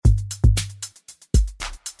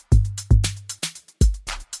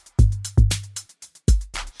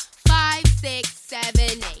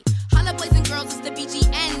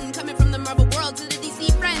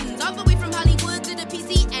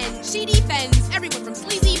lines. Everyone from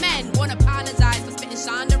sleazy men won't apologize for spitting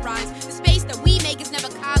Shonda rhymes. The space that we make is never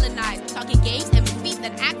colonized. We're talking games and movies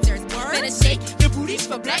and actors. Better shake your booties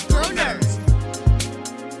for black girl nerds.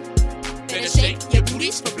 Better shake your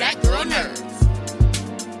booties for black girl nerds.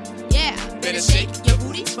 Yeah, better shake your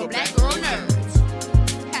booties for black girl nerds.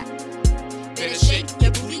 Ha. Better shake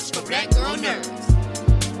your booties for black girl nerds.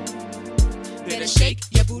 Better shake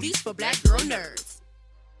your booties for black girl nerds.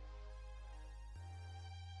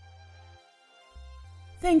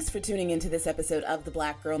 Thanks for tuning into this episode of the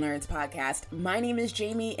Black Girl Nerds podcast. My name is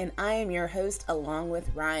Jamie and I am your host along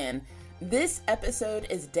with Ryan. This episode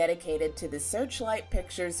is dedicated to the Searchlight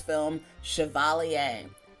Pictures film Chevalier,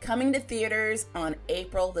 coming to theaters on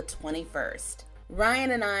April the 21st.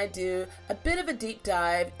 Ryan and I do a bit of a deep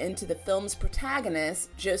dive into the film's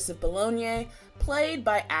protagonist, Joseph Bologne, played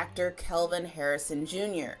by actor Kelvin Harrison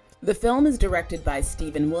Jr. The film is directed by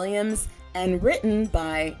Stephen Williams and written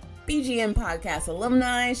by BGM podcast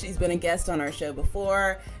alumni. She's been a guest on our show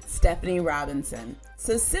before, Stephanie Robinson.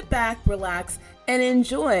 So sit back, relax, and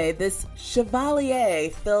enjoy this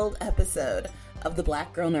Chevalier-filled episode of the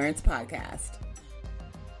Black Girl Nerds podcast.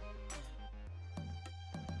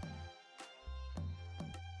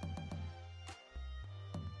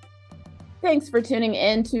 Thanks for tuning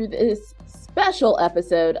in to this special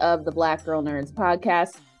episode of the Black Girl Nerds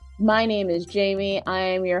podcast. My name is Jamie. I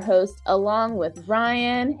am your host along with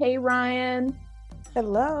Ryan. Hey, Ryan.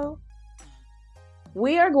 Hello.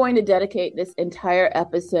 We are going to dedicate this entire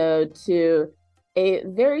episode to a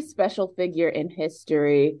very special figure in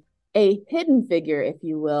history, a hidden figure, if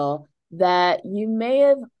you will, that you may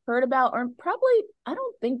have heard about, or probably, I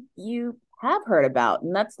don't think you have heard about.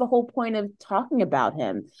 And that's the whole point of talking about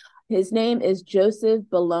him. His name is Joseph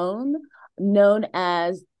Bologne, known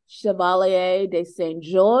as Chevalier de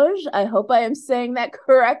Saint-Georges. I hope I am saying that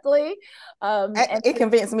correctly. It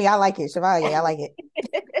convinced me. I like it. Chevalier, I like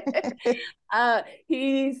it.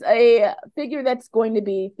 He's a figure that's going to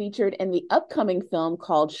be featured in the upcoming film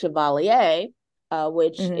called Chevalier,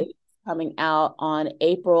 which is coming out on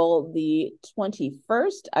April the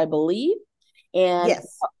 21st, I believe. And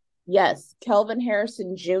yes, Kelvin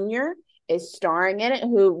Harrison Jr. is starring in it,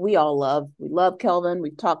 who we all love. We love Kelvin.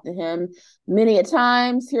 We've talked to him many a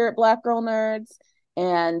times here at Black Girl Nerds.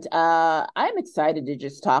 And I'm excited to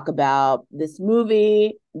just talk about this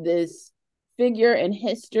movie, this figure in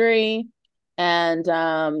history. And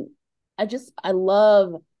I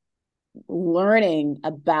love learning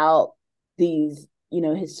about these,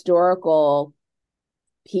 historical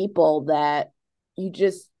people that you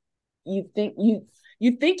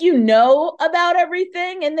think you know about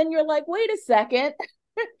everything, and then you're like, wait a second,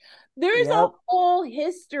 there's a whole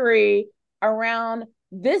history around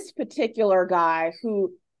this particular guy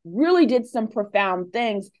who really did some profound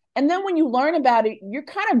things. And then when you learn about it, you're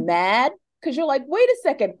kind of mad because you're like, wait a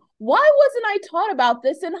second, why wasn't I taught about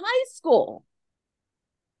this in high school?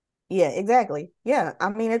 Yeah, exactly. Yeah. I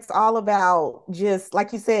mean, it's all about, just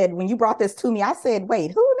like you said, when you brought this to me, I said,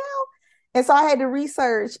 wait, who now? And so I had to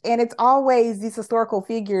research, and it's always these historical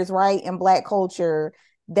figures, right, in Black culture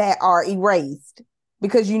that are erased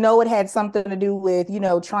because, it had something to do with,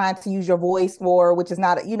 trying to use your voice more, which is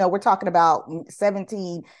not, we're talking about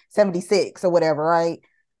 1776 or whatever, right?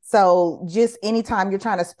 So just anytime you're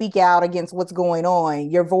trying to speak out against what's going on,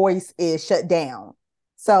 your voice is shut down.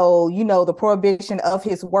 So, the prohibition of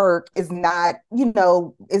his work is not,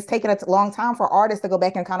 it's taken a long time for artists to go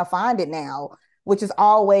back and kind of find it now, which is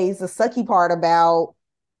always the sucky part about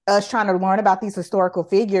us trying to learn about these historical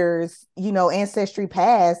figures, ancestry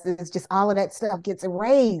past. It's just all of that stuff gets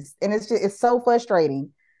erased. And it's so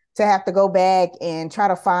frustrating to have to go back and try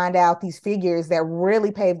to find out these figures that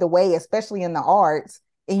really paved the way, especially in the arts.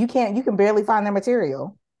 And you can barely find their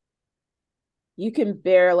material. You can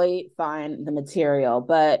barely find the material,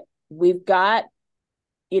 but we've got,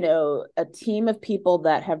 a team of people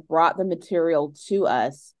that have brought the material to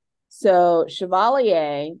us. So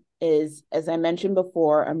Chevalier is, as I mentioned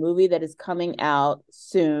before, a movie that is coming out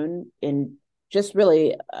soon, in just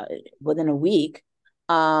really within a week.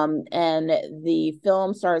 And the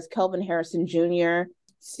film stars Kelvin Harrison Jr.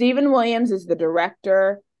 Stephen Williams is the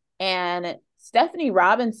director, and Stephanie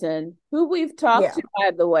Robinson, who we've talked to,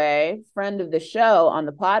 by the way, friend of the show on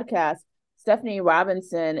the podcast. Stephanie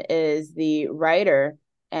Robinson is the writer,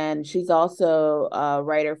 and she's also a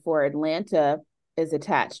writer for Atlanta, is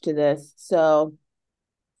attached to this. So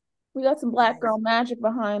we got some Black girl magic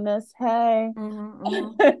behind this. Hey.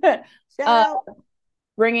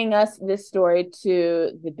 Bringing us this story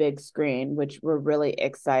to the big screen, which we're really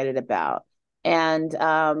excited about. And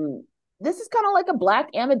this is kind of like a Black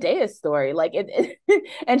Amadeus story. Like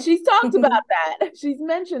and she's talked about that. She's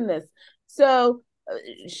mentioned this. So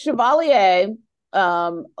Chevalier,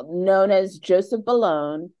 known as Joseph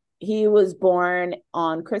Bologne, he was born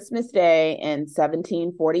on Christmas Day in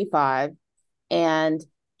 1745, and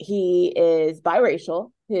he is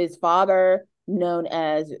biracial. His father, known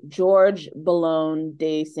as George Bologne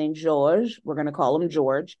de Saint George, we're going to call him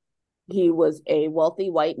George. He was a wealthy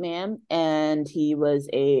white man, and he was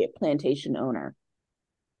a plantation owner.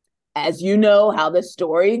 As you know how the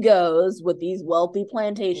story goes with these wealthy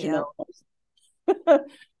plantation owners.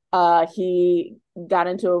 He got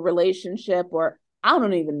into a relationship, or I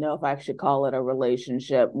don't even know if I should call it a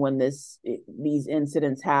relationship when these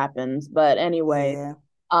incidents happens. But anyway,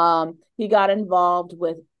 he got involved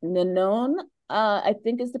with Nanon. I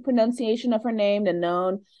think is the pronunciation of her name,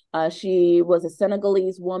 Nanon. She was a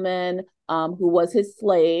Senegalese woman who was his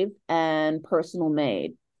slave and personal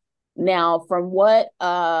maid. Now, from what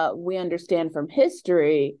we understand from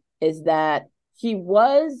history, is that he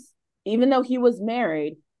was, even though he was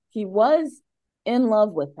married, he was in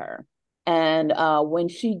love with her. And when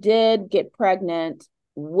she did get pregnant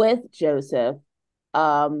with Joseph,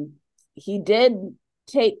 he did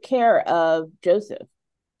take care of Joseph.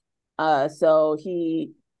 So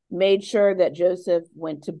he made sure that Joseph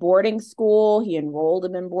went to boarding school. He enrolled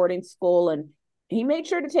him in boarding school, and he made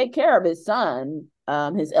sure to take care of his son,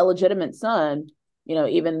 his illegitimate son,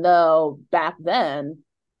 even though back then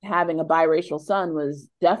having a biracial son was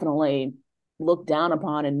definitely looked down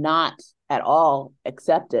upon and not at all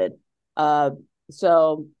accepted.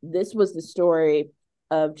 So this was the story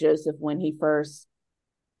of Joseph when he first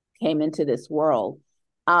came into this world.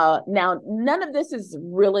 Now, none of this is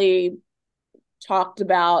really talked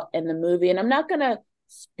about in the movie, and I'm not going to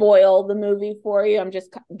spoil the movie for you. I'm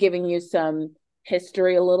just giving you some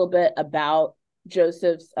history a little bit about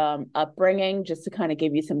Joseph's upbringing, just to kind of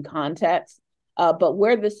give you some context. But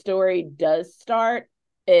where the story does start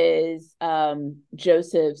is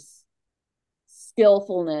Joseph's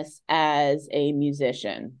skillfulness as a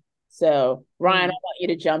musician. So, Ryan, I want you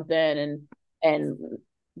to jump in and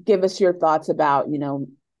give us your thoughts about,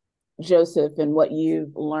 Joseph and what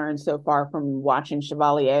you've learned so far from watching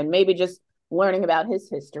Chevalier, and maybe just learning about his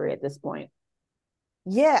history at this point.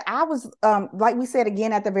 Yeah, I was, like we said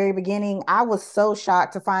again at the very beginning, I was so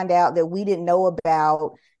shocked to find out that we didn't know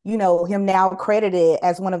about, him now credited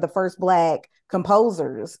as one of the first Black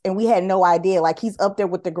composers. And we had no idea. Like, he's up there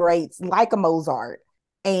with the greats, like a Mozart.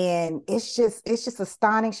 And it's just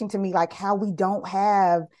astonishing to me, like, how we don't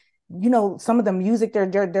have, some of the music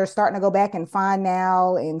they're starting to go back and find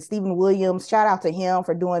now. And Stephen Williams, shout out to him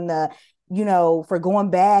for doing for going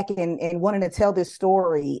back and wanting to tell this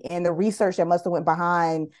story, and the research that must have went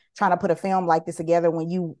behind trying to put a film like this together when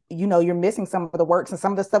you're missing some of the works, and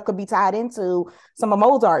some of the stuff could be tied into some of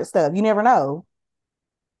Mozart stuff. You never know,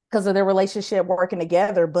 because of their relationship working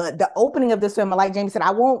together. But the opening of this film, like Jamie said,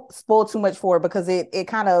 I won't spoil too much for it, because it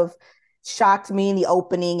kind of shocked me in the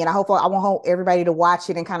opening, and I want everybody to watch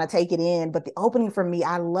it and kind of take it in. But the opening for me,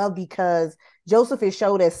 I love, because Joseph is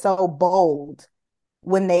showed as so bold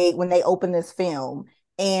when they open this film.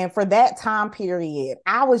 And for that time period,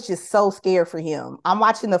 I was just so scared for him. I'm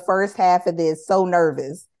watching the first half of this so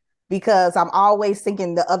nervous, because I'm always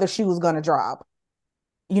thinking the other shoe is going to drop.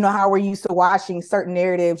 How we're used to watching certain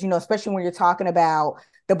narratives, especially when you're talking about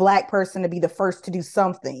the Black person to be the first to do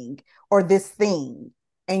something or this thing.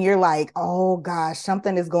 And you're like, oh gosh,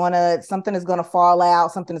 something is gonna fall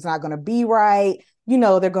out, something is not gonna be right.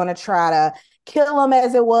 They're gonna try to kill him,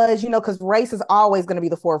 as it was, because race is always going to be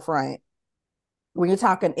the forefront. When you're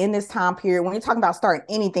talking in this time period, when you're talking about starting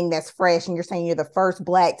anything that's fresh, and you're saying you're the first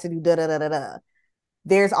Black to do da-da-da-da-da,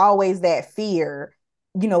 there's always that fear,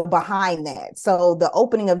 behind that. So the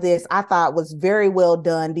opening of this, I thought, was very well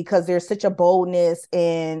done, because there's such a boldness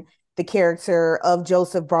in the character of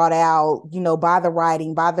Joseph brought out, by the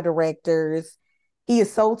writing, by the directors. He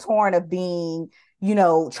is so torn of being,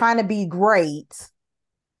 trying to be great,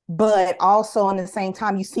 but also in the same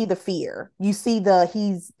time, you see the fear. You see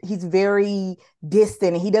he's very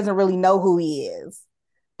distant, and he doesn't really know who he is.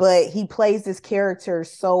 But he plays this character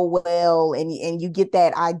so well, and you get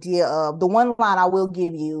that idea of the one line I will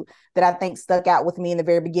give you that I think stuck out with me in the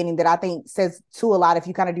very beginning, that I think says to a lot, if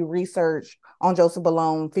you kind of do research on Joseph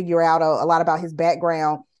Bologne, figure out a lot about his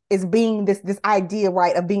background, is being this idea,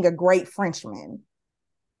 right, of being a great Frenchman.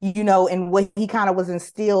 And what he kind of was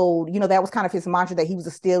instilled, that was kind of his mantra that he was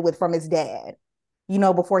instilled with from his dad,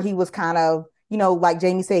 before he was kind of, like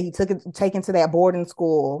Jamie said, he taken to that boarding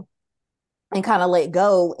school and kind of let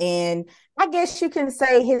go. And I guess you can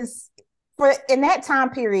say for in that time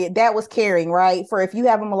period, that was caring, right? For if you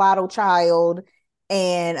have a mulatto child,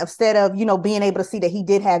 and instead of, being able to see that he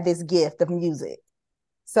did have this gift of music.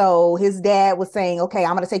 So his dad was saying, okay,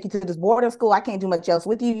 I'm going to take you to this boarding school. I can't do much else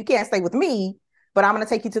with you. You can't stay with me, but I'm going to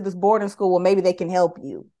take you to this boarding school where maybe they can help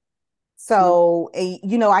you. So,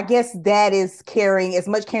 I guess that is caring, as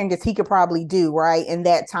much caring as he could probably do, right, in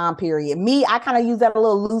that time period. Me, I kind of use that a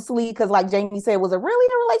little loosely because, like Jamie said, was it really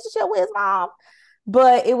in a relationship with his mom?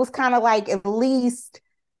 But it was kind of like, at least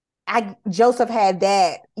Joseph had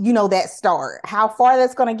that, that start. How far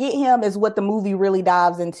that's going to get him is what the movie really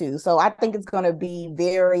dives into. So I think it's going to be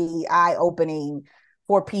very eye-opening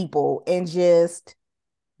for people, and just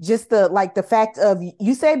the fact of,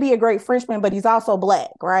 you said be a great Frenchman, but he's also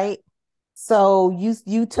Black, right? So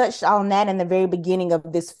you touched on that in the very beginning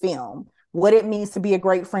of this film, what it means to be a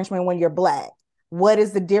great Frenchman when you're Black. What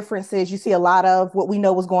is the differences? You see a lot of what we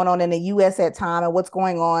know was going on in the US at time and what's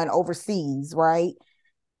going on overseas, right?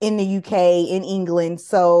 In the UK, in England.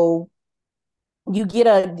 So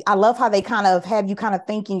I love how they kind of have you kind of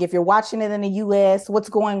thinking, if you're watching it in the US, what's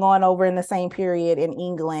going on over in the same period in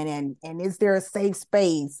England, and is there a safe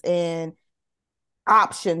space, and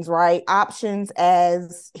options, right? Options,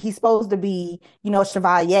 as he's supposed to be,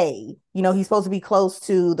 Chevalier, he's supposed to be close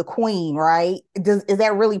to the Queen, right? Is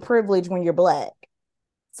that really privilege when you're Black?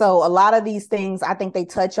 So a lot of these things I think they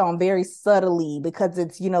touch on very subtly, because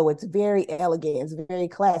it's very elegant, it's very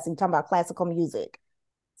classy. You're talking about classical music.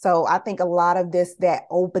 So I think a lot of that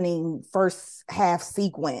opening first half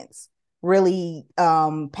sequence really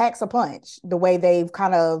packs a punch, the way they've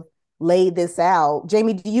kind of laid this out.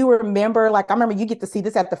 Jamie, do you remember, like, I remember you get to see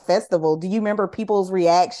this at the festival. Do you remember people's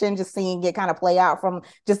reaction, just seeing it kind of play out from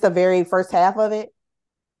just the very first half of it?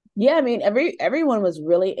 Yeah, I mean, everyone was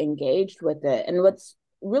really engaged with it. And what's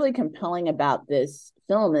really compelling about this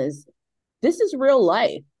film is this is real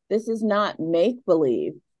life. This is not make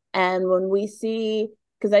believe. And when we see,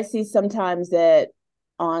 because I see sometimes that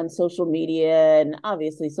on social media, and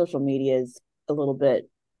obviously social media is a little bit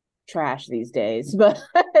trash these days, but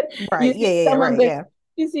Right.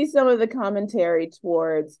 you see some of the commentary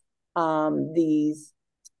towards these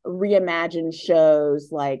reimagined shows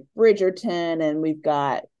like Bridgerton, and we've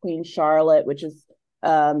got Queen Charlotte, which is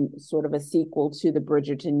sort of a sequel to the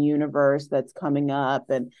Bridgerton universe that's coming up,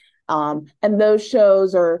 and those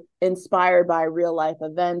shows are inspired by real life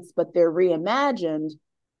events, but they're reimagined.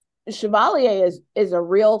 Chevalier is a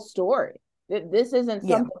real story. This isn't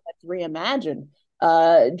something that's reimagined.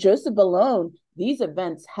 Joseph Bologne, these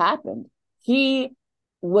events happened. He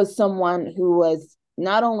was someone who was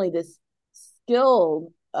not only this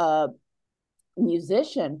skilled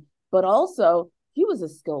musician, but also he was a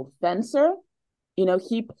skilled fencer.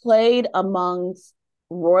 He played amongst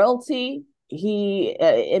royalty. He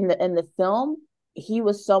in the film, he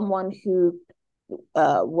was someone who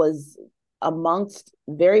was amongst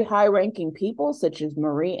very high-ranking people, such as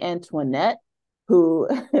Marie Antoinette, who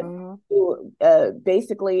who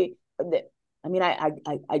basically. I mean,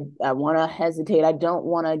 I want to hesitate. I don't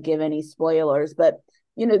want to give any spoilers, but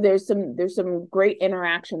there's some great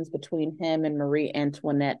interactions between him and Marie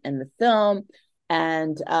Antoinette in the film,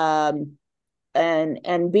 and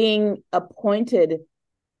being appointed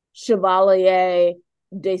Chevalier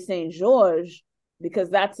de Saint Georges, because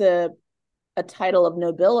that's a title of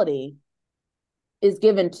nobility, is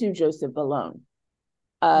given to Joseph Bologne.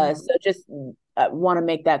 So just want to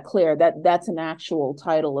make that clear, that that's an actual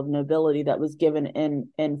title of nobility that was given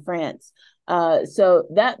in France. So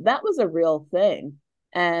that was a real thing,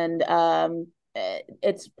 and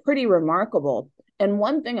it's pretty remarkable. And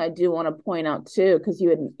one thing I do want to point out too, because you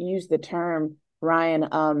had used the term,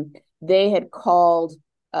 Ryan, they had called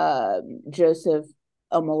Joseph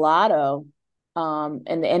a mulatto,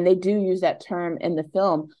 and they do use that term in the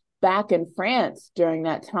film. Back in France during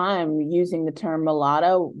that time, using the term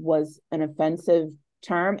mulatto was an offensive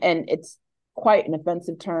term, and it's quite an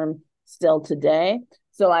offensive term still today.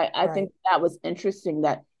 So I think that was interesting,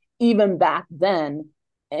 that even back then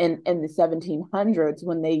in the 1700s,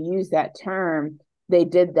 when they used that term, they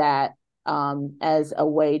did that as a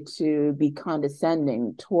way to be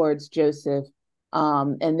condescending towards Joseph.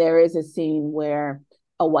 And there is a scene where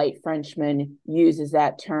a white Frenchman uses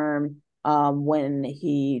that term when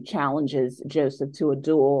he challenges Joseph to a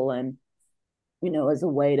duel, and as a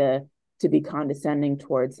way to be condescending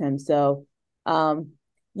towards him. So there's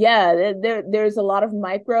a lot of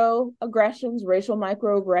microaggressions, racial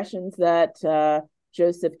microaggressions, that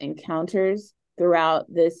Joseph encounters throughout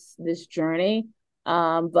this journey,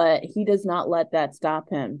 but he does not let that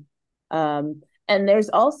stop him. And there's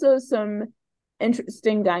also some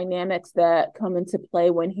interesting dynamics that come into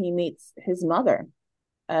play when he meets his mother.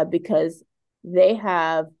 Because they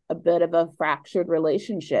have a bit of a fractured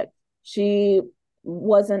relationship. She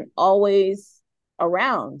wasn't always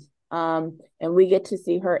around, and we get to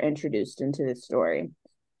see her introduced into the story.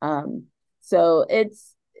 So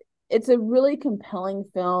it's a really compelling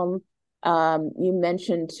film. You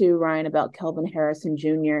mentioned too, Ryan, about Kelvin Harrison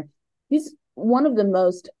Jr. He's one of the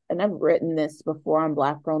most, and I've written this before on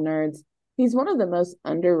Black Girl Nerds, he's one of the most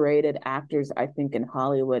underrated actors, I think, in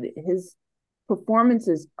Hollywood. His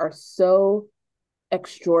performances are so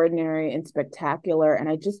extraordinary and spectacular, and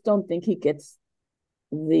I just don't think he gets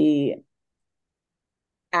the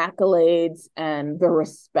accolades and the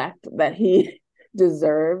respect that he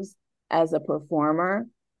deserves as a performer.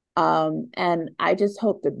 And I just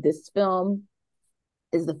hope that this film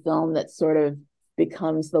is the film that sort of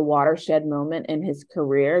becomes the watershed moment in his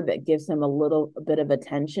career that gives him a little bit of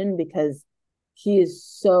attention, because he is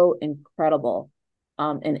so incredible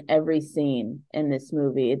in every scene in this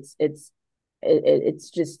movie. It's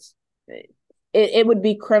just it would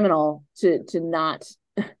be criminal to not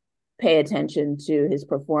pay attention to his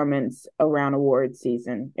performance around award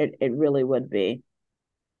season. It really would be.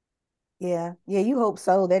 Yeah, you hope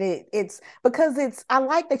so that it's because I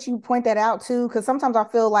like that you point that out too, because sometimes I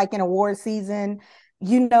feel like in award season,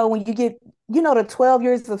 when you get, the 12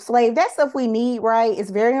 years of slave, that stuff we need, right?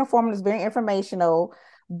 It's very informative, it's very informational.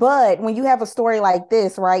 But when you have a story like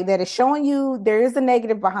this, right, that is showing you there is a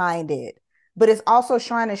negative behind it, but it's also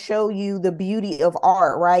trying to show you the beauty of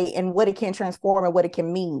art, right? And what it can transform and what it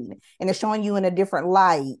can mean. And it's showing you in a different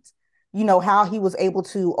light, how he was able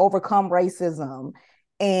to overcome racism.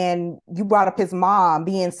 And you brought up his mom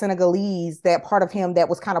being Senegalese, that part of him that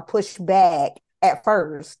was kind of pushed back at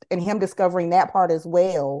first, and him discovering that part as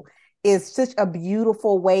well is such a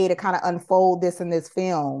beautiful way to kind of unfold this in this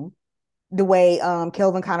film, the way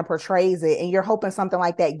Kelvin kind of portrays it. And you're hoping something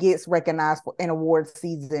like that gets recognized in awards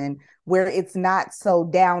season, where it's not so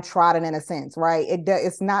downtrodden in a sense, right?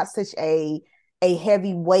 It's not such a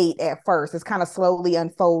heavy weight at first. It's kind of slowly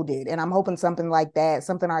unfolded. And I'm hoping something like that,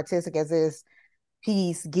 something artistic as this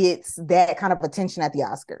piece, gets that kind of attention at the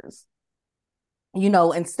Oscars.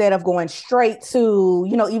 Instead of going straight to,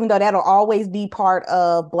 even though that'll always be part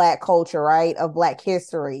of Black culture, right, of Black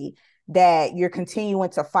history, that you're continuing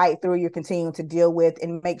to fight through, you're continuing to deal with,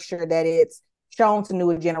 and make sure that it's shown to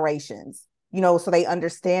newer generations, so they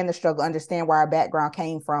understand the struggle, understand where our background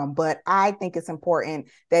came from. But I think it's important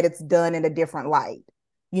that it's done in a different light,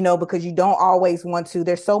 because you don't always want to,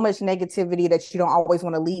 there's so much negativity that you don't always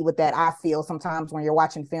want to lead with that. I feel sometimes when you're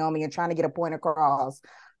watching film and you're trying to get a point across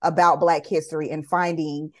about Black history and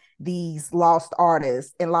finding these lost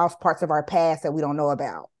artists and lost parts of our past that we don't know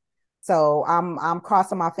about. So I'm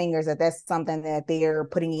crossing my fingers that that's something that they're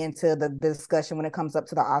putting into the discussion when it comes up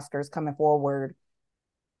to the Oscars coming forward.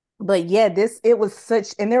 But yeah, it was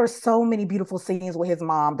such, and there were so many beautiful scenes with his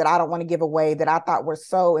mom that I don't want to give away, that I thought were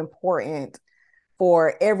so important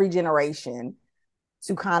for every generation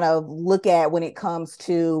to kind of look at when it comes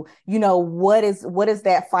to, what does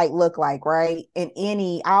that fight look like, right?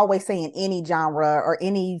 I always say in any genre or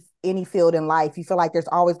any field in life, you feel like there's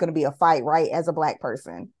always going to be a fight, right? As a Black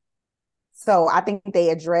person. So I think they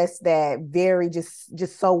addressed that very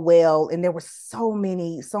just so well. And there were so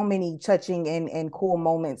many touching and cool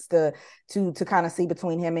moments to kind of see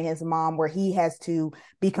between him and his mom, where he has to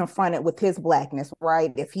be confronted with his Blackness,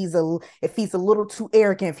 right? If he's a little too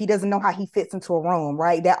arrogant, if he doesn't know how he fits into a room,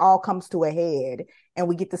 right? That all comes to a head. And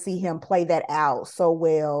we get to see him play that out so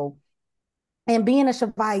well. And being a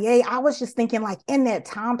Chevalier, I was just thinking, like, in that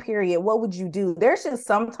time period, what would you do? There's just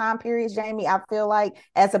some time periods, Jamie, I feel like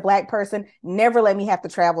as a Black person, never let me have to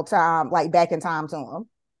travel time, like back in time to them.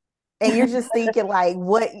 And you're just thinking, like,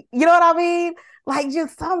 what, you know what I mean? Like,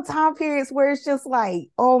 just some time periods where it's just like,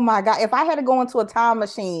 oh my God, if I had to go into a time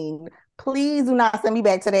machine, please do not send me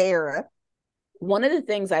back to the era. One of the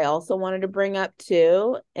things I also wanted to bring up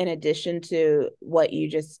too, in addition to what you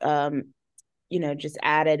just just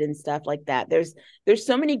added and stuff like that. There's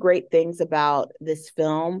so many great things about this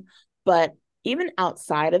film, but even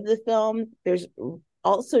outside of the film, there's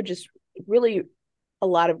also just really a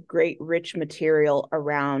lot of great rich material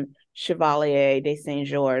around Chevalier de Saint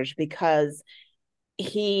Georges, because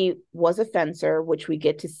he was a fencer, which we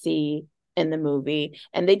get to see in the movie,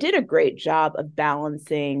 and they did a great job of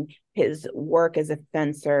balancing his work as a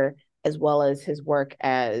fencer as well as his work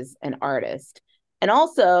as an artist. And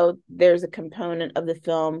also, there's a component of the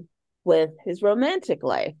film with his romantic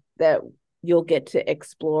life that you'll get to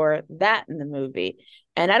explore that in the movie.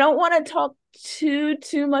 And I don't want to talk too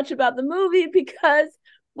much about the movie, because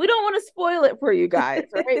we don't want to spoil it for you guys,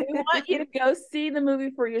 right? We want you to go see the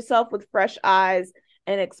movie for yourself with fresh eyes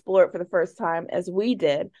and explore it for the first time, as we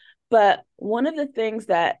did. But one of the things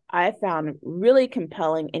that I found really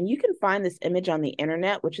compelling, and you can find this image on the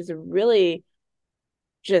internet, which is a really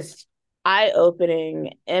just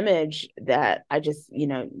eye-opening image that I just,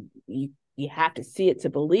 you have to see it to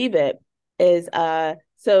believe it, is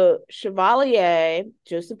so Chevalier,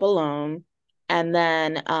 Joseph Bologne, and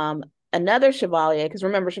then another Chevalier, because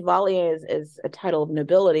remember, Chevalier is a title of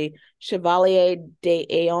nobility, Chevalier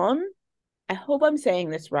d'Eon. I hope I'm saying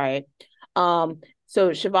this right.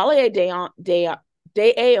 So Chevalier d'Eon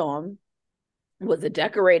was a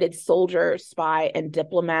decorated soldier, spy, and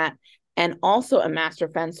diplomat, and also a master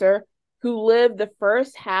fencer who lived the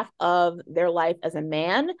first half of their life as a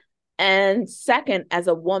man and second as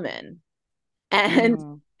a woman.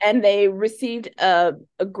 And and they received a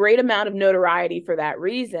great amount of notoriety for that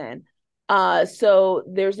reason. So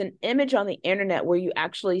there's an image on the internet where you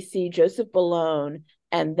actually see Joseph Bologne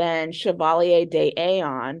and then Chevalier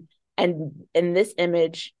d'Eon. And in this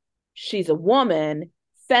image, she's a woman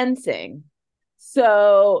fencing.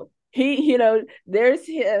 So there's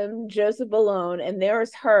him, Joseph Bologne, and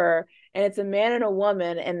there's her, and it's a man and a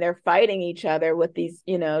woman, and they're fighting each other with these,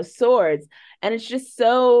 swords. And it's just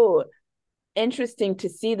so interesting to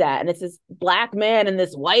see that. And it's this black man and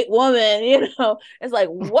this white woman, it's like,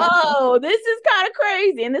 whoa, this is kind of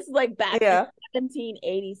crazy. And this is like back in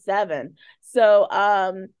 1787. So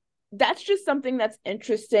that's just something that's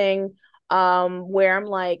interesting, where I'm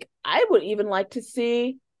like, I would even like to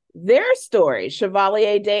see their story,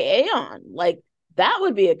 Chevalier d'Eon. Like, that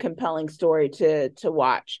would be a compelling story to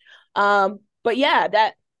watch. But yeah,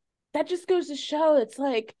 that just goes to show, it's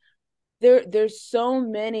like there's so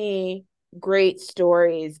many great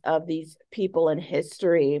stories of these people in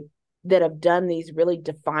history that have done these really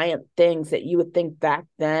defiant things that you would think back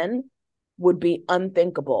then would be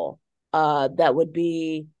unthinkable. That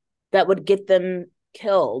would get them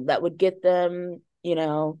killed, that would get them,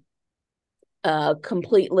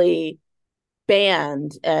 completely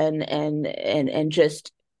banned and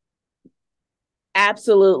just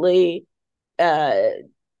absolutely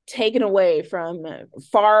taken away from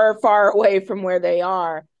far away from where they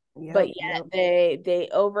are. But yet they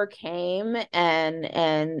overcame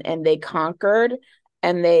and they conquered,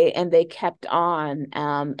 and they kept on,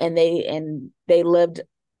 and they lived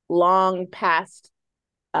long past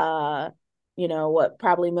what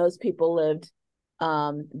probably most people lived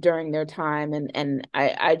during their time, and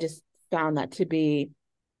I just found that to be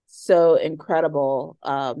so incredible,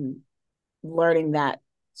 learning that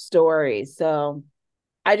story. So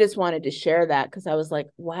I just wanted to share that because I was like,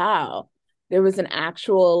 wow, there was an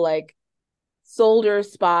actual like soldier,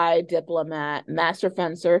 spy, diplomat, master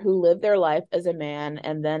fencer who lived their life as a man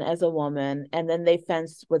and then as a woman, and then they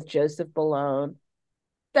fenced with Joseph Bologne.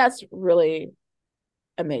 That's really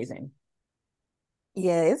amazing.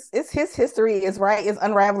 Yeah, it's his history is right. It's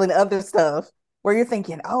unraveling other stuff where you're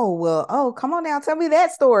thinking, oh, well, oh, come on now, tell me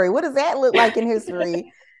that story. What does that look like in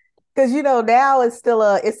history? Because now it's still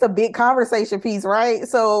a big conversation piece, right?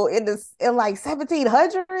 So in like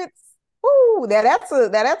 1700s, ooh, that's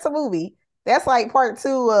a movie. That's like part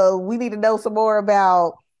two. We need to know some more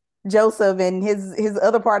about Joseph and his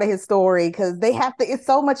other part of his story, because they have to. It's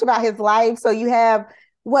so much about his life. So you have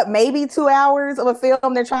maybe 2 hours of a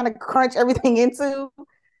film they're trying to crunch everything into.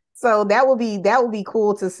 So that would be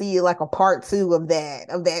cool to see like a part two of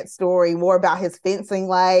that story, more about his fencing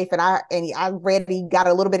life. And I read he got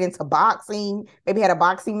a little bit into boxing, maybe had a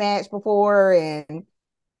boxing match before, and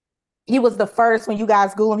he was the first, when you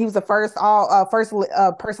guys Google him, he was the first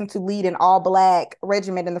person to lead an all black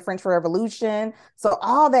regiment in the French Revolution. So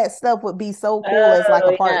all that stuff would be so cool as like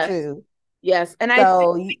a part two. Yes, and I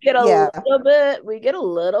think we get a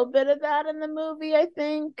little bit of that in the movie, I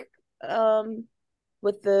think,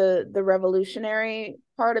 with the revolutionary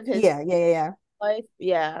part of his life.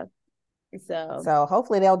 Yeah. So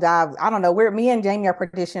hopefully they'll dive. I don't know. Me and Jamie are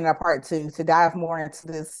petitioning a part two to dive more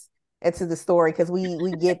into the story, because we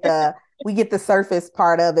get the surface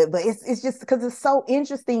part of it, but it's just because it's so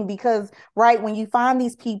interesting, because right when you find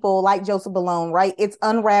these people like Joseph Bologne, right, it's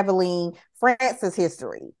unraveling France's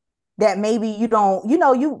history that maybe you don't,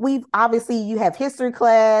 we've obviously, you have history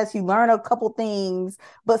class, you learn a couple things,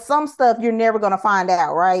 but some stuff you're never going to find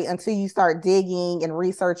out, right, until you start digging and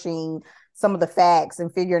researching some of the facts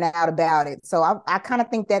and figuring out about it. So I kind of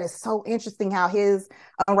think that is so interesting how his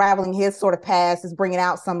unraveling his sort of past is bringing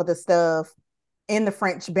out some of the stuff in the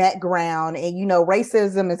French background. And,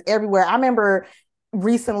 racism is everywhere. I remember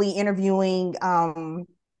recently interviewing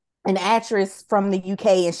an actress from the UK,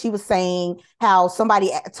 and she was saying how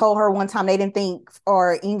somebody told her one time they didn't think,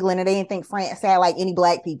 or England, and they didn't think France had like any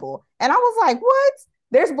black people. And I was like, what?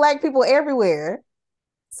 There's black people everywhere.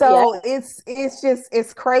 Yeah, So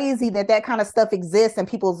it's crazy that that kind of stuff exists and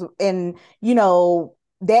people's, and you know,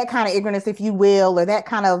 that kind of ignorance, if you will, or that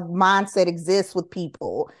kind of mindset exists with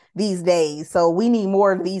people these days. So we need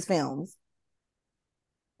more of these films.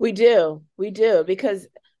 we do. We do. Because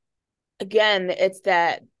again, it's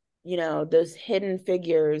that, those hidden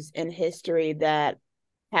figures in history that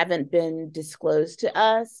haven't been disclosed to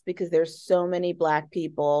us, because there's so many Black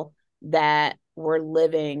people that were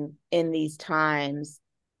living in these times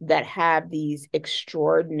that have these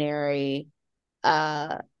extraordinary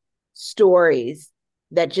uh stories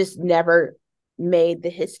that just never made the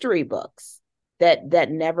history books, that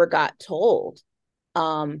never got told.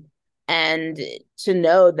 um and to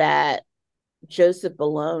know that Joseph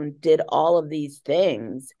Bologne did all of these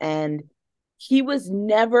things, and he was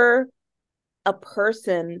never a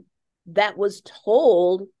person that was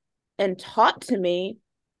told and taught to me.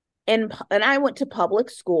 And I went to public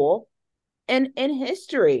school, and in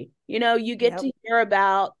history, you get Yep. to hear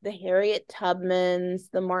about the Harriet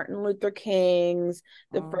Tubmans, the Martin Luther Kings,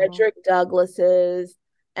 the Uh-huh. Frederick Douglasses.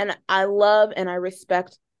 And I love and I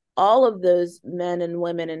respect all of those men and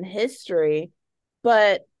women in history.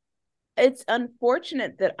 But it's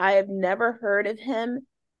unfortunate that I have never heard of him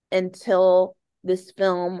until this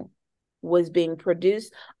film was being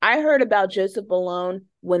produced. I heard about Joseph Bologne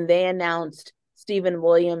when they announced Stephen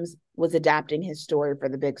Williams was adapting his story for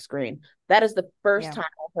the big screen. That is the first Yeah. time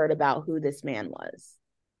I heard about who this man was.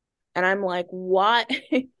 And I'm like, what?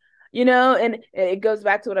 And it goes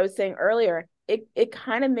back to what I was saying earlier. It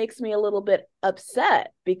kind of makes me a little bit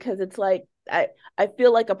upset, because it's like I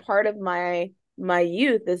feel like a part of my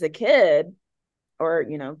youth as a kid, or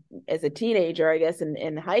as a teenager, I guess,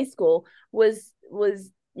 in high school, was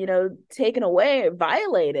taken away,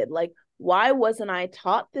 violated. Like, why wasn't I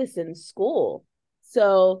taught this in school?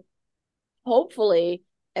 So hopefully,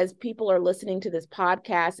 as people are listening to this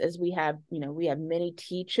podcast, as we have many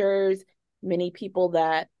teachers, many people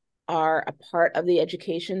that are a part of the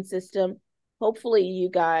education system, hopefully you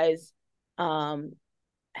guys um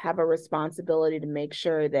have a responsibility to make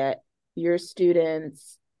sure that your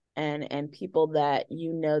students and people that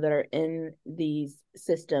that are in these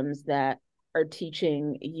systems that are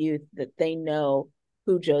teaching youth, that they know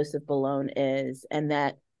who Joseph Bologne is, and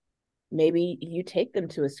that maybe you take them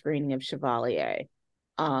to a screening of Chevalier,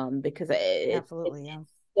 because it's Absolutely. Yeah.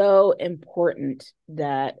 so important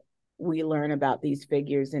that we learn about these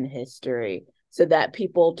figures in history, so that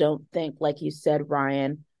people don't think, like you said,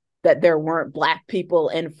 Ryan, that there weren't Black people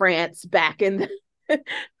in France back in the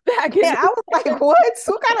back in Yeah, I was like, what?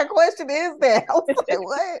 What kind of question is that? I was like,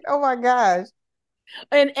 what? Oh my gosh.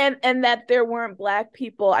 and that there weren't Black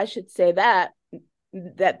people, I should say, that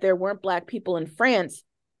there weren't Black people in France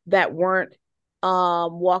that weren't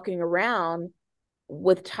walking around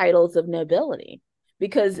with titles of nobility.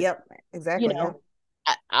 Because, Yep, you exactly. Yeah. know,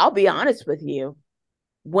 I'll be honest with you,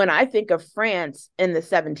 when I think of France in the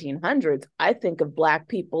 1700s, I think of Black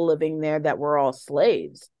people living there that were all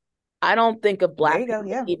slaves. I don't think of There Black you go. people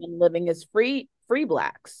Yeah. even living as free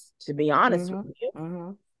Blacks, to be honest Mm-hmm. with you.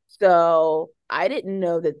 Mm-hmm. So I didn't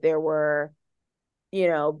know that there were,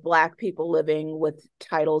 Black people living with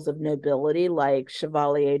titles of nobility like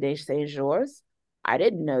Chevalier de Saint-Georges. I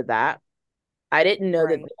didn't know that. I didn't know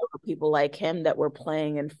that Right. there were people like him that were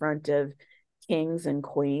playing in front of kings and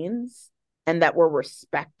queens, and that were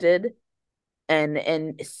respected,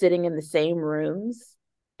 and sitting in the same rooms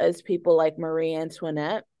as people like Marie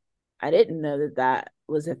Antoinette. I didn't know that that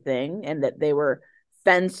was a thing, and that they were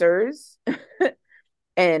fencers.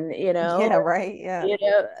 And Yeah, right. Yeah. you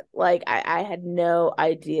know like I had no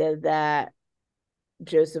idea that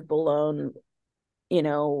Joseph Bologne, you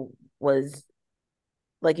know was,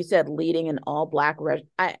 like you said, leading an all Black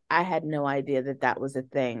I had no idea that that was a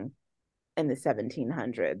thing in the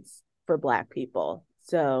 1700s for Black people.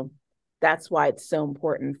 So that's why it's so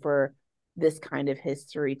important for this kind of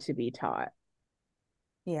history to be taught.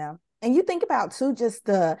 Yeah. And you think about too, just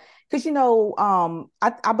because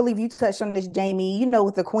I believe you touched on this, Jamie,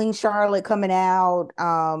 with the Queen Charlotte coming out.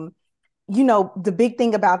 The big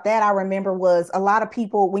thing about that I remember was a lot of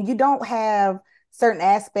people, when you don't have certain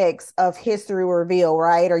aspects of history reveal,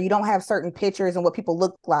 right? Or you don't have certain pictures and what people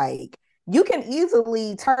look like, you can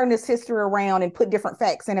easily turn this history around and put different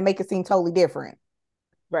facts in and make it seem totally different.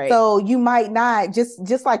 Right. So you might not,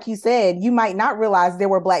 just like you said, you might not realize there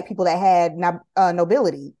were Black people that had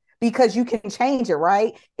nobility, because you can change it,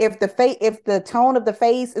 right? If the tone of the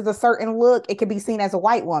face is a certain look, it can be seen as a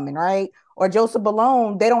white woman, right? Or Joseph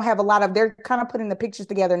Bologne, they don't have a lot of, they're kind of putting the pictures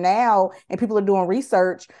together now, and people are doing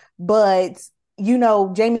research, but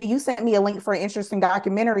Jamie, you sent me a link for an interesting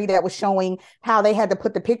documentary that was showing how they had to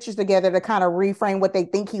put the pictures together to kind of reframe what they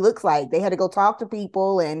think he looks like. They had to go talk to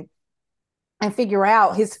people and figure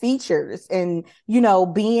out his features. And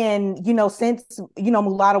being since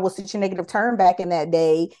mulatto was such a negative term back in that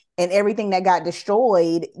day, and everything that got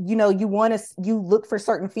destroyed, you look for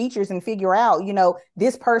certain features and figure out,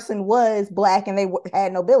 this person was Black and they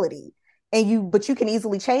had nobility. But you can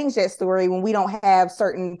easily change that story when we don't have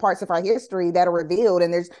certain parts of our history that are revealed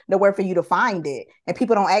and there's nowhere for you to find it. And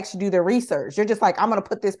people don't actually do their research. You're just like, I'm going to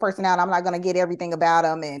put this person out. I'm not going to get everything about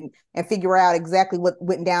them and figure out exactly what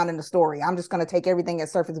went down in the story. I'm just going to take everything at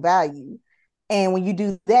surface value. And when you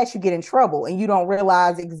do that, you get in trouble and you don't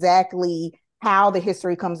realize exactly how the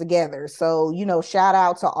history comes together. So, shout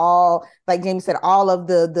out to all, like Jamie said, all of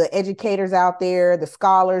the educators out there, the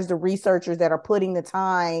scholars, the researchers that are putting the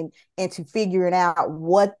time into figuring out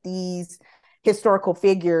what these historical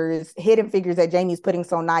figures, hidden figures that Jamie's putting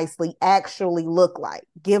so nicely, actually look like.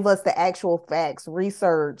 Give us the actual facts,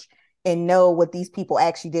 research, and know what these people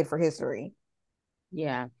actually did for history.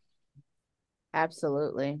 Yeah,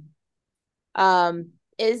 absolutely.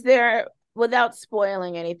 Is there, without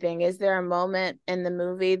spoiling anything, is there a moment in the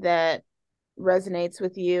movie that resonates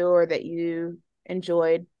with you or that you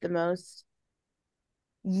enjoyed the most?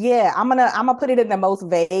 Yeah, I'm gonna put it in the most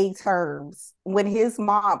vague terms. When his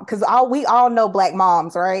mom, because we all know Black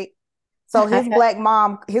moms, right? So his Black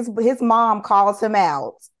mom, his mom calls him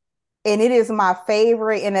out, and it is my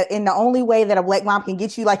favorite in the only way that a Black mom can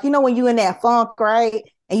get you, like, when you in that funk, right?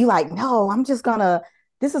 And you like, no,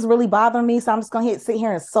 this is really bothering me, so I'm just gonna sit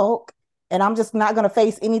here and sulk, and I'm just not gonna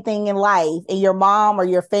face anything in life. And your mom or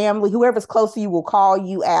your family, whoever's close to you, will call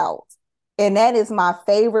you out. And that is my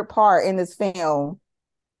favorite part in this film,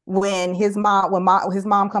 when his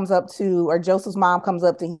mom comes up to, or Joseph's mom comes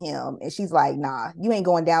up to him, and she's like, nah, you ain't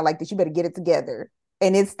going down like this. You better get it together.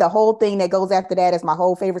 And it's the whole thing that goes after that. It's my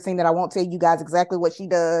whole favorite scene that I won't tell you guys exactly what she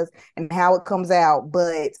does and how it comes out.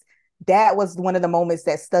 But that was one of the moments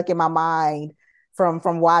that stuck in my mind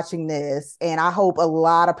from watching this. And I hope a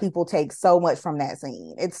lot of people take so much from that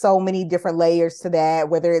scene. It's so many different layers to that,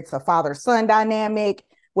 whether it's a father-son dynamic,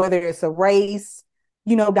 whether it's a race,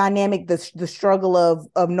 dynamic, the struggle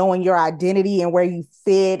of knowing your identity and where you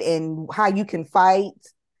fit and how you can fight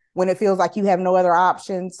when it feels like you have no other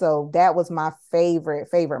option. So that was my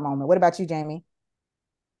favorite moment. What about you, Jamie?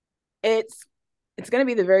 It's going to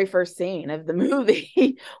be the very first scene of the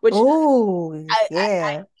movie, which yeah,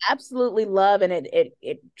 I absolutely love, and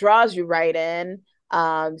it draws you right in.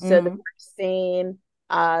 So the first scene,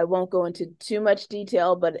 I won't go into too much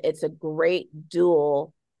detail, but it's a great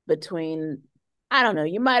duel between, I don't know,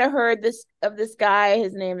 you might have heard of this guy.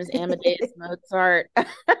 His name is Amadeus Mozart.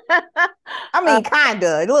 I mean,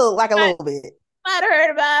 kinda, a little bit. Might have heard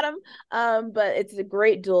about him. But it's a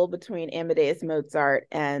great duel between Amadeus Mozart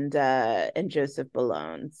and Joseph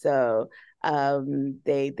Bologne. So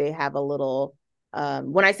they have a little,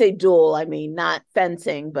 when I say duel, I mean not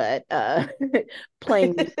fencing, but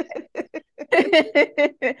playing. Although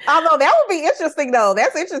that would be interesting, though.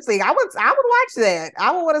 That's interesting. I would watch that.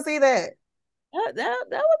 I would want to see that. That would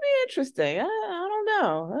be interesting. I don't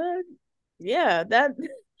know. Yeah, that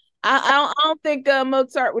I don't think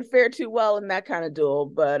Mozart would fare too well in that kind of duel,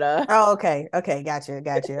 but oh, okay, gotcha,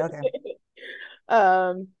 okay.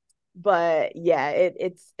 But yeah,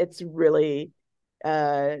 it's really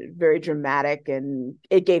very dramatic, and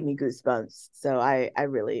it gave me goosebumps. So I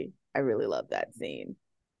really love that scene.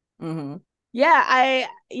 Mm-hmm. Yeah,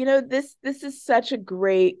 this is such a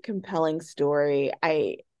great, compelling story.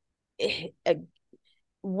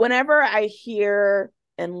 Whenever I hear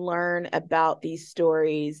and learn about these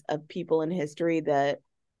stories of people in history that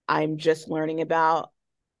I'm just learning about,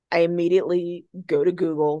 I immediately go to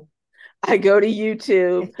Google. I go to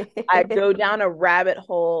YouTube. I go down a rabbit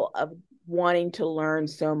hole of wanting to learn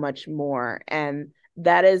so much more. And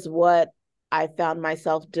that is what I found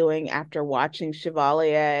myself doing after watching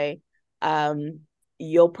Chevalier.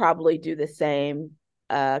 You'll probably do the same,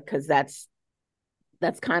 because that's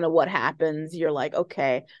kind of what happens. You're like,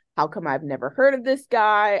 okay, how come I've never heard of this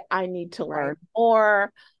guy? I need to learn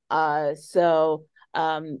more. So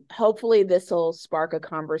hopefully this will spark a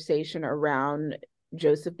conversation around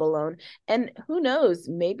Joseph Bologne. And who knows,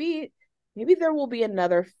 maybe there will be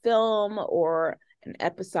another film or an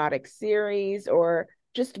episodic series or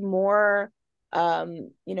just more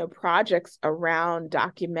projects around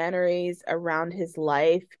documentaries around his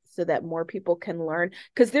life, so that more people can learn,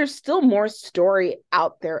 because there's still more story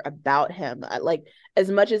out there about him. Like,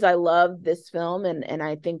 as much as I love this film, and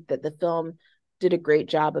I think that the film did a great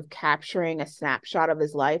job of capturing a snapshot of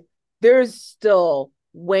his life, there's still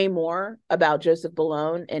way more about Joseph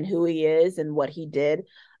Bologne and who he is and what he did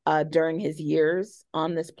during his years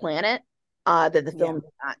on this planet that the film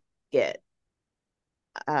did not get.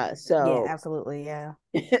 Yeah, absolutely. Yeah.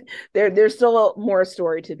 There's still more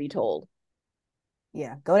story to be told.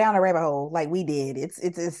 Yeah, go down a rabbit hole like we did.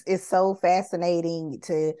 It's so fascinating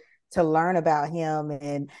to learn about him.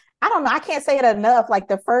 And I don't know, I can't say it enough. Like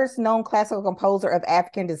the first known classical composer of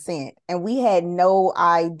African descent, and we had no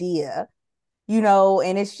idea,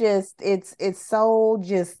 and it's so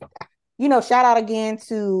just, shout out again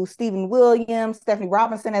to Stephen Williams, Stephanie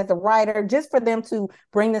Robinson as the writer, just for them to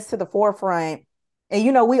bring this to the forefront.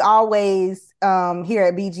 And we always here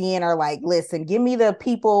at BGN are like, listen, give me the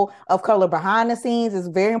people of color behind the scenes as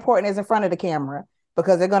very important as in front of the camera,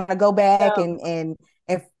 because they're going to go back and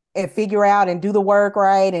figure out and do the work,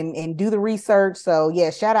 right, and do the research. So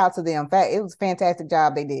yeah, shout out to them. In fact, it was a fantastic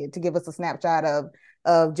job they did to give us a snapshot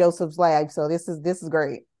of Joseph's life. So this is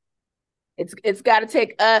great. It's got to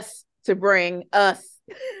take us to bring us.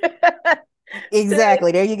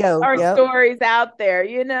 Exactly. There you go. Our stories out there,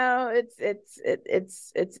 it's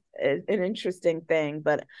an interesting thing,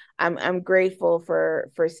 but I'm grateful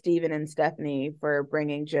for Stephen and Stephanie for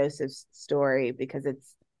bringing Joseph's story, because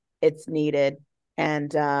it's needed.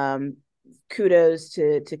 And kudos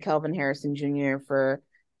to Kelvin Harrison Jr. for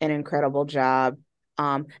an incredible job.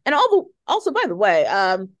 And also, by the way,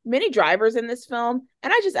 Minnie Driver's in this film,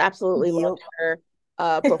 and I just absolutely loved her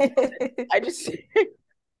performance. I just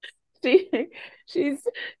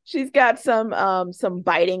she's got some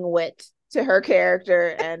biting wit to her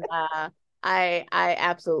character, and I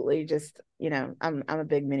absolutely just, I'm a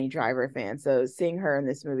big Minnie Driver fan, so seeing her in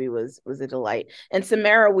this movie was a delight. And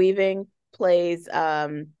Samara Weaving plays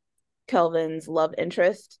Kelvin's love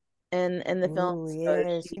interest in the film. Ooh,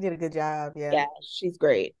 yeah, she did a good job. Yeah, she's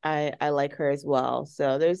great. I like her as well.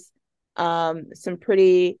 So there's some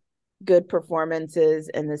pretty good performances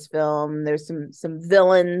in this film. There's some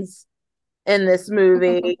villains in this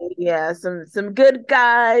movie. Yeah, some good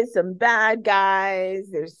guys, some bad guys.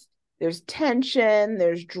 There's tension,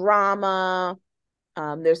 there's drama.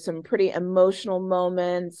 There's some pretty emotional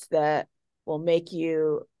moments that will make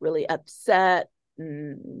you really upset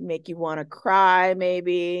and make you want to cry,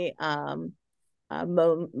 maybe.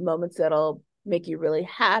 Moments that'll make you really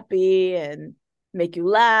happy and make you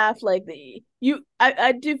laugh.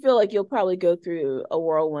 I do feel like you'll probably go through a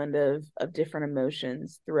whirlwind of different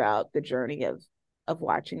emotions throughout the journey of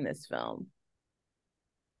watching this film.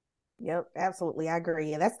 Yep, absolutely. I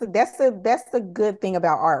agree. And that's the good thing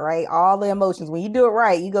about art, right? All the emotions. When you do it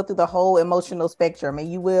right, you go through the whole emotional spectrum,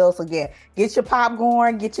 and you will. So yeah, get your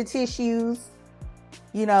popcorn, get your tissues,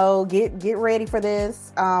 get ready for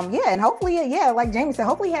this. And hopefully, like Jamie said,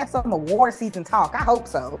 hopefully have some award season talk. I hope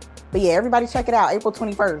so. But yeah, everybody check it out, April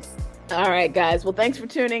 21st. All right, guys. Well, thanks for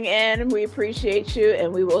tuning in. We appreciate you,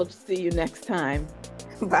 and we will see you next time.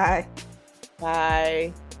 Bye.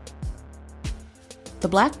 Bye. The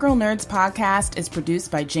Black Girl Nerds podcast is produced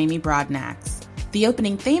by Jamie Broadnax. The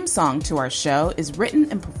opening theme song to our show is written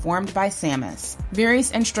and performed by Samus.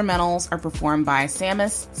 Various instrumentals are performed by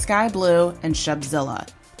Samus, Sky Blue, and Shubzilla.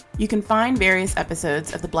 You can find various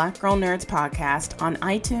episodes of the Black Girl Nerds podcast on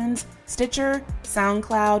iTunes, Stitcher,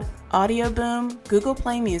 SoundCloud, Audio Boom, Google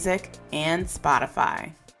Play Music, and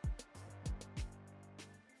Spotify.